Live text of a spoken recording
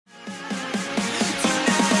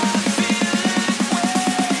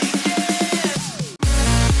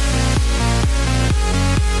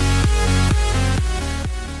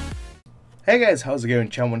Hey guys, how's it going?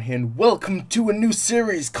 Champwan here, and welcome to a new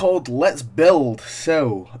series called Let's Build.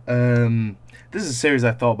 So, this is a series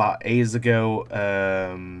I thought about ages ago,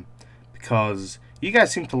 because you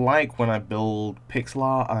guys seem to like when I build pixel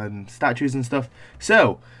art and statues and stuff.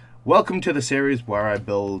 So, welcome to the series where I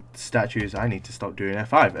build statues. I need to stop doing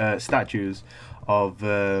F5. Statues of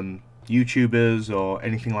YouTubers or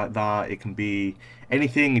anything like that. It can be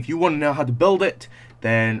anything. If you want to know how to build it,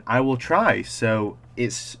 then I will try. So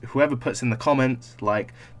it's whoever puts in the comments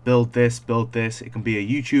like build this. It can be a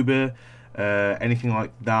YouTuber, anything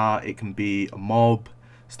like that. It can be a mob,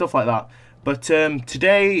 stuff like that. But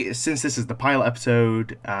today, since this is the pilot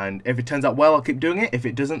episode, and if it turns out well, I'll keep doing it. If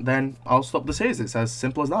it doesn't, then I'll stop the series. It's as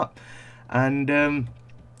simple as that. And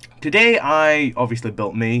today I obviously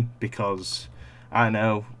built me because I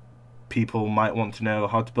know people might want to know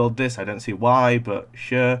how to build this. I don't see why, but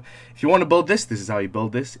sure. If you want to build this, this is how you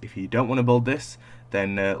build this. If you don't want to build this,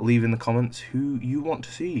 then leave in the comments who you want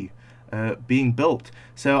to see being built.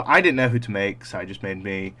 So I didn't know who to make, so I just made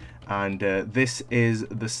me. And this is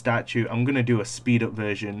the statue. I'm going to do a speed up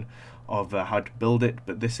version of how to build it,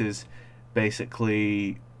 but this is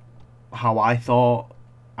basically how I thought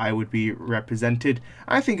I would be represented.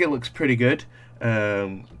 I think it looks pretty good,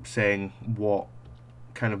 saying what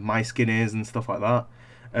kind of my skin is and stuff like that.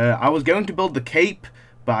 I was going to build the cape,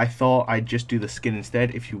 but I thought I'd just do the skin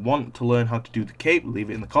instead. If you want to learn how to do the cape,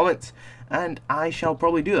 leave it in the comments and I shall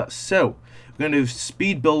probably do that. So we're going to do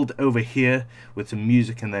speed build over here with some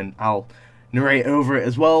music, and then I'll narrate over it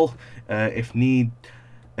as well if need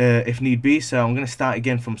be. So I'm going to start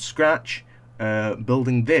again from scratch,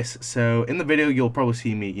 building this. So in the video you'll probably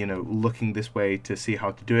see me, you know, looking this way to see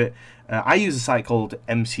how to do it. I use a site called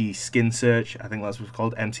MC Skin Search. I think that's what it's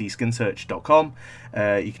called, mcskinsearch.com.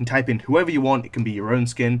 You can type in whoever you want. It can be your own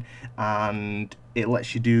skin, and it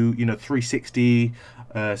lets you do, you know, 360,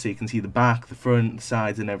 so you can see the back, the front, the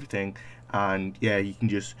sides, and everything. And yeah, you can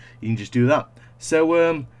just do that.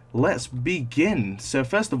 So let's begin. So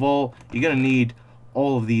first of all, you're gonna need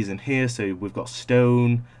all of these in here. So we've got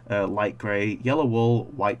stone, light grey, yellow wool,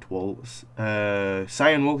 white wool,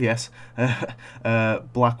 cyan wool, yes,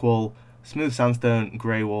 black wool, smooth sandstone,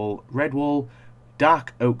 grey wool, red wool,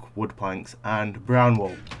 dark oak wood planks, and brown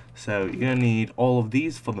wool. So you're gonna need all of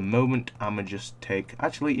these. For the moment, I'm gonna just take,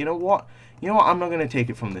 actually, you know what, I'm not gonna take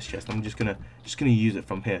it from this chest. I'm just gonna use it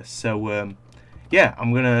from here. So yeah,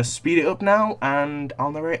 I'm gonna speed it up now and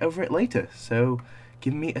I'll narrate over it later, so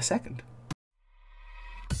give me a second.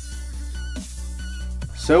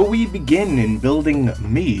 So we begin in building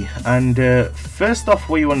me, and first off,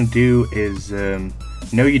 what you want to do is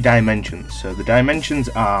know your dimensions. So the dimensions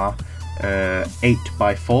are 8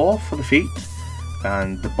 by 4 for the feet,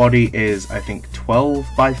 and the body is, I think, 12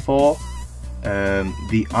 by 4.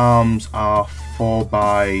 The arms are 4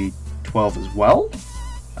 by 12 as well,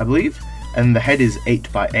 I believe, and the head is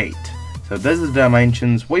 8 by 8. So those are the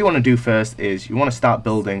dimensions. What you want to do first is you want to start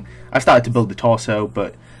building. I started to build the torso,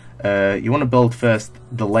 but you want to build first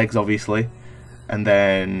the legs, obviously, and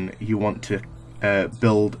then you want to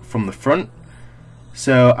build from the front.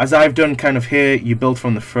 So as I've done kind of here, you build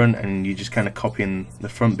from the front and you just kind of copy in the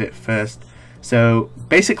front bit first. So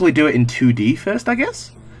basically do it in 2D first, I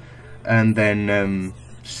guess, and then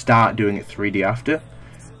start doing it 3D after.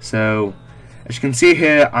 So as you can see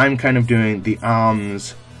here, I'm kind of doing the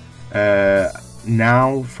arms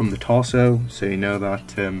now from the torso, so you know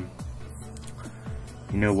that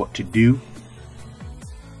you know what to do.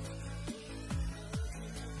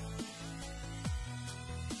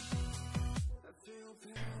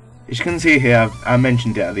 As you can see here, I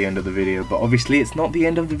mentioned it at the end of the video, but obviously it's not the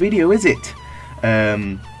end of the video, is it?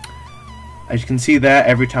 As you can see there,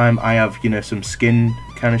 every time I have, you know, some skin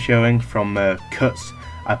kind of showing from cuts,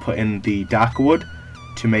 I put in the darker wood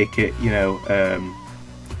to make it, you know,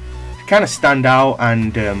 kind of stand out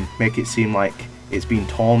and make it seem like it's been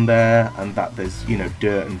torn there, and that there's, you know,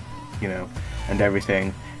 dirt and, you know, and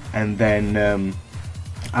everything. And then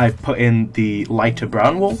I put in the lighter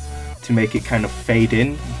brown wool to make it kind of fade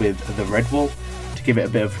in with the red wool to give it a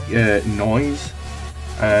bit of noise.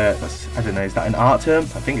 I don't know, is that an art term?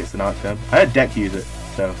 I think it's an art term. I had Deck use it,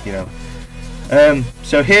 so you know.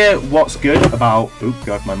 So here, what's good about, oop,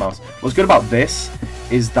 God, my mouse. What's good about this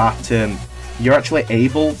is that you're actually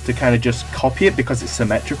able to kind of just copy it because it's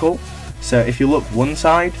symmetrical. So if you look one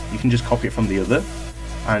side, you can just copy it from the other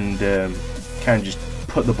and kind of just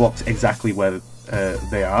put the blocks exactly where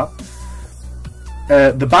they are.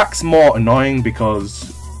 The back's more annoying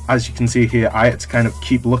because, as you can see here, I had to kind of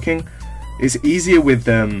keep looking. It's easier with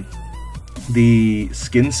the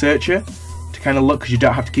skin searcher to kind of look, because you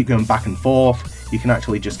don't have to keep going back and forth. You can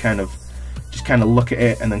actually just kind of look at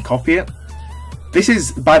it and then copy it. This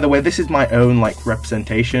is, by the way, this is my own like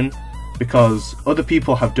representation, because other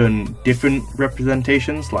people have done different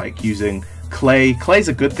representations, like using clay. Clay's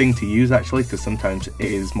a good thing to use actually, because sometimes it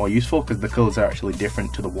is more useful because the colors are actually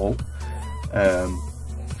different to the wall.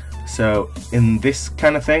 So in this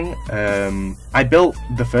kind of thing, I built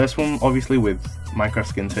the first one obviously with Minecraft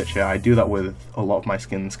Skin Searcher. I do that with a lot of my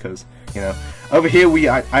skins because, you know, over here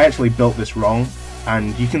I actually built this wrong,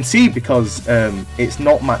 and you can see because it's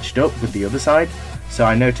not matched up with the other side. So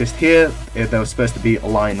I noticed here there was supposed to be a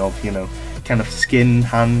line of, you know, kind of skin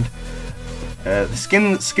hand. The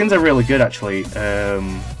skins are really good actually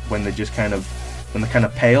when they're just kind of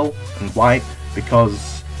pale and white,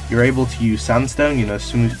 because you're able to use sandstone, you know,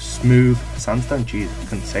 smooth sandstone. Jeez, I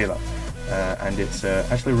couldn't say that. And it's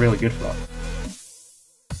actually really good for that.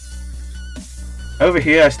 Over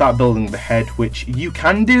here I start building the head, which you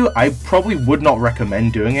can do. I probably would not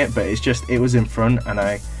recommend doing it, but it's just, it was in front, and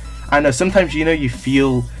I know sometimes, you know, you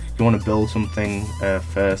feel you want to build something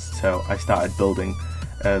first, so I started building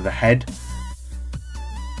the head.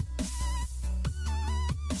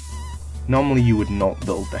 Normally you would not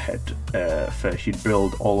build the head first, you'd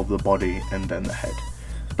build all of the body and then the head.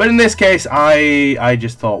 But in this case, I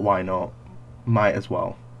just thought, why not? Might as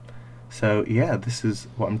well. So yeah, this is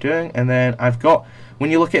what I'm doing, and then I've got,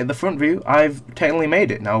 when you look at the front view, I've technically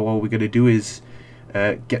made it. Now all we're going to do is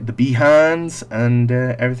get the bee hands and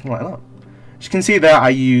everything like that. As you can see there, I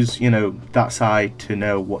use, you know, that side to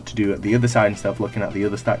know what to do at the other side and stuff, looking at the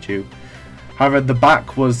other statue. However, the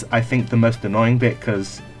back was, I think, the most annoying bit,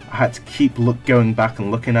 because I had to keep going back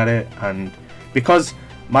and looking at it, and because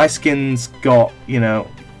my skin's got, you know,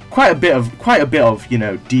 quite a bit of, you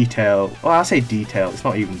know, detail. Well, I say detail, it's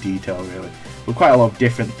not even detail really, but quite a lot of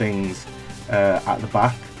different things at the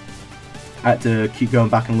back. I had to keep going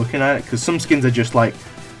back and looking at it, because some skins are just like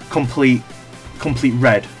complete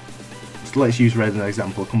red. So let's use red as an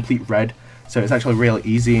example, complete red. So it's actually really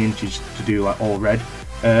easy and just to do like all red.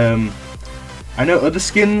 I know other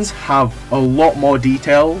skins have a lot more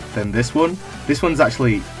detail than this one. This one's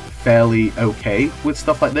actually fairly okay with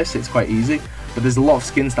stuff like this, it's quite easy. But there's a lot of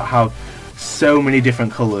skins that have so many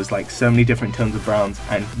different colours, like so many different tones of browns,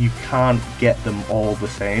 and you can't get them all the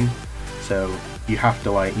same. So you have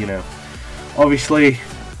to, like, you know, obviously,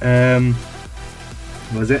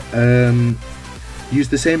 use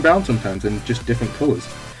the same brown sometimes and just different colours.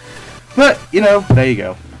 But, you know, there you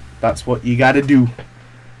go. That's what you gotta do.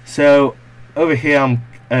 So over here,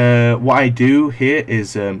 what I do here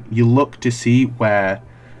is you look to see where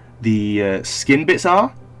the skin bits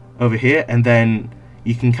are over here, and then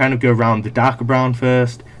you can kind of go around the darker brown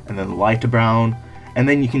first, and then the lighter brown, and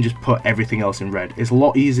then you can just put everything else in red. It's a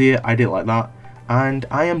lot easier. I did it like that, and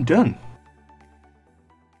I am done.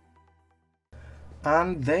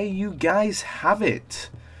 And there you guys have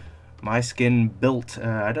it. My skin built.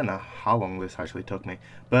 I don't know how long this actually took me,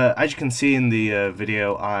 but as you can see in the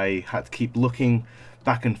video, I had to keep looking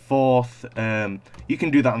back and forth. You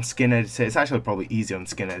can do that on Skin Editor. It's actually probably easier on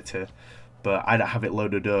Skin Editor, but I don't have it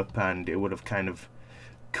loaded up, and it would have kind of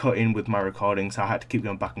cut in with my recording, so I had to keep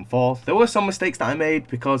going back and forth. There were some mistakes that I made,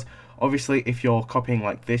 because obviously if you're copying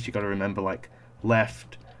like this, you got to remember like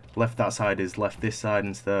left that side is left this side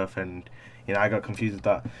and stuff, and you know, I got confused with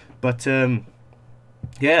that. But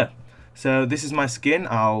yeah, so this is my skin.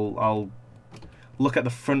 I'll look at the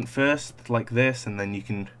front first like this, and then you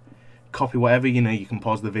can copy whatever, you know, you can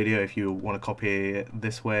pause the video if you want to copy it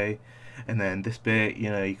this way, and then this bit, you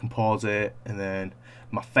know, you can pause it, and then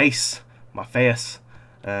my face,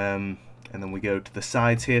 and then we go to the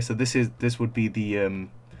sides here. So this would be the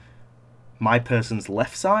my person's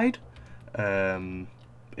left side.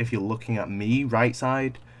 If you're looking at me, right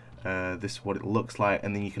side, this is what it looks like,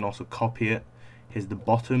 and then you can also copy it. Here's the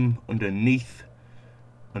bottom underneath.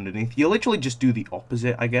 You literally just do the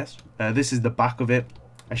opposite, I guess. This is the back of it.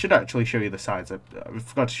 I should actually show you the sides. I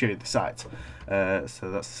forgot to show you the sides.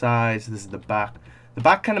 So that's sides. This is the back. The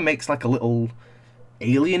back kind of makes like a little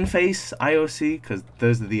alien face, I always see, because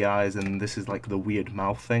those are the eyes, and this is like the weird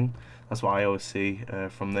mouth thing. That's what I always see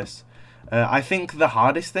from this. I think the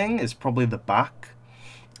hardest thing is probably the back.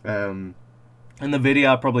 In the video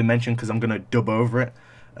I'll probably mention, because I'm going to dub over it,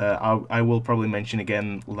 I will probably mention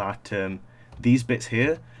again that these bits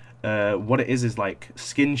here, what it is like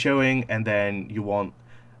skin showing, and then you want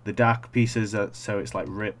the dark pieces, so it's like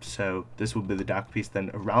ripped. So this will be the dark piece. Then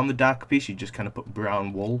around the dark piece you just kind of put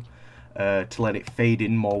brown wool to let it fade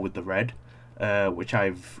in more with the red, which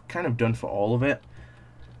I've kind of done for all of it.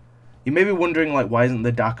 You may be wondering, like, why isn't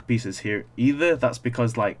the dark pieces here either? That's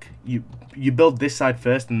because, like, you build this side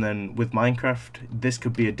first, and then with Minecraft this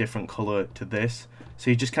could be a different color to this, so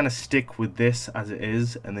you just kind of stick with this as it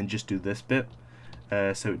is and then just do this bit.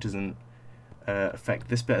 so it doesn't affect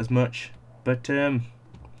this bit as much. But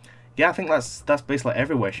yeah, I think that's basically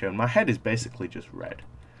everywhere shown. My head is basically just red.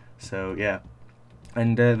 So yeah,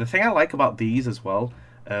 and the thing I like about these as well,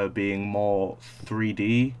 being more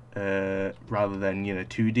 3D rather than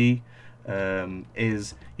 2D,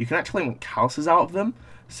 is you can actually make houses out of them.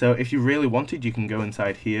 So if you really wanted, you can go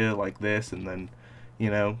inside here like this, and then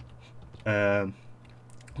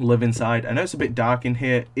live inside. I know it's a bit dark in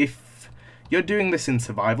here. If you're doing this in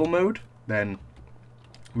survival mode, then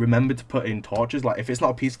remember to put in torches. Like if it's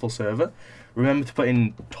not a peaceful server, remember to put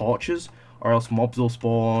in torches, or else mobs will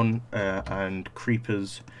spawn and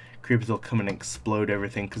creepers will come and explode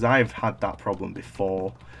everything. Because I've had that problem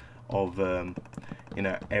before of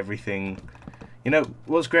everything.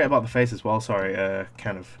 What's great about the face as well, sorry,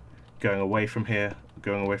 kind of going away from here,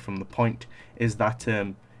 going away from the point, is that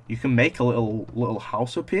you can make a little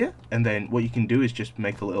house up here, and then what you can do is just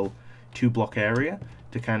make a little 2-block area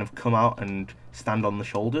to kind of come out and stand on the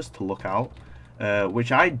shoulders to look out,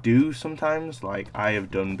 which I do sometimes, like I have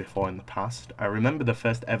done before in the past. I remember the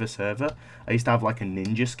first ever server, I used to have like a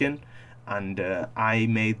ninja skin, and I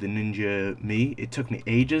made the ninja me. It took me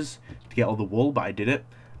ages to get all the wool, but I did it,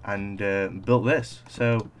 and built this.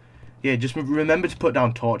 So yeah, just remember to put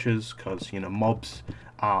down torches, because mobs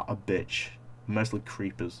are a bitch, mostly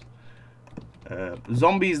creepers.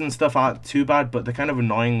 Zombies and stuff aren't too bad, but they're kind of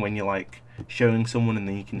annoying when you're like showing someone and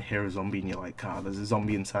then you can hear a zombie and you're like, there's a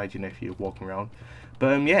zombie inside, if you're walking around.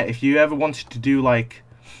 But yeah, if you ever wanted to do like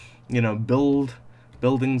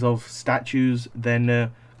buildings of statues,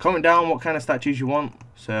 then comment down what kind of statues you want.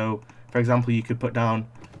 So for example, you could put down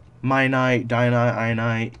Minite, Dynite,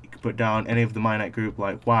 Ionite. You could put down any of the Minite group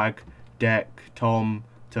like Wag, Deck, Tom,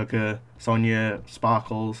 Tucker, Sonia,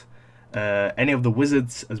 Sparkles, any of the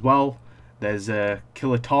wizards as well. There's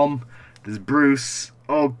Killer Tom, there's Bruce.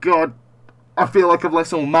 Oh god, I feel like I've left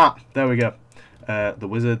someone. Matt. There we go. The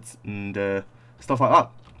wizards and stuff like that.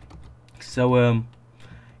 So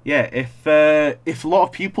yeah, if a lot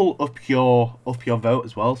of people up your vote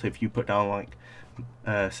as well, so if you put down like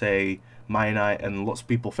say Minite and lots of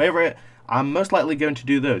people favourite, I'm most likely going to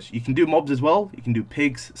do those. You can do mobs as well. You can do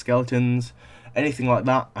pigs, skeletons, anything like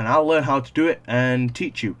that, and I'll learn how to do it and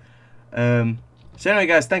teach you. So anyway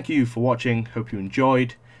guys, thank you for watching, hope you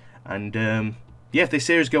enjoyed, and yeah, if this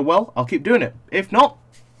series go well, I'll keep doing it. If not,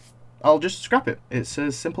 I'll just scrap it. It's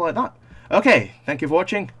as simple like that. Okay, thank you for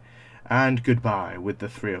watching, and goodbye with the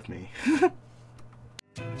 3 of me.